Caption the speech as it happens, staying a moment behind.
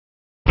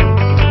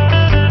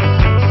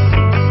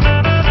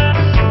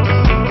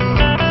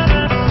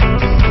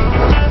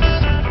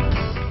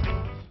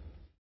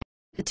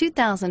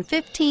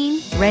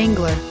2015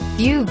 Wrangler.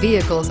 Few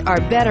vehicles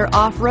are better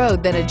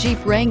off-road than a Jeep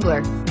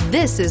Wrangler.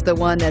 This is the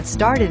one that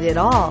started it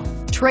all.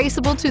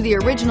 Traceable to the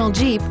original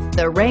Jeep,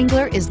 the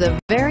Wrangler is the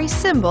very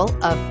symbol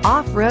of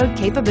off-road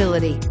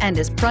capability and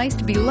is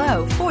priced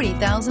below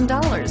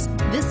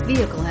 $40,000. This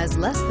vehicle has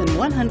less than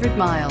 100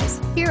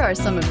 miles. Here are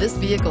some of this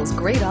vehicle's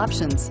great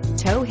options: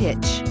 tow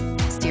hitch,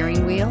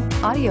 steering wheel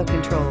audio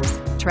controls,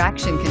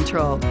 traction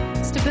control,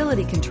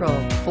 stability control,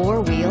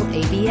 four-wheel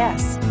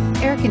ABS,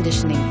 air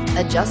conditioning,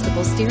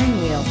 adjustable steering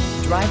wheel,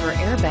 driver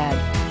airbag,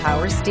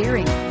 power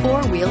steering,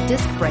 four-wheel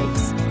disc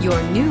brakes.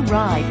 Your new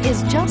ride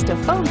is just a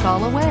phone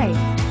call away.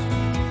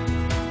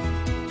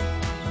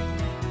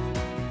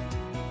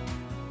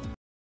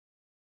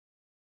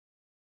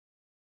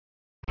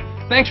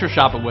 Thanks for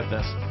shopping with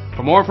us.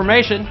 For more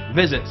information,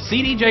 visit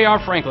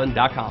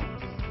cdjrfranklin.com.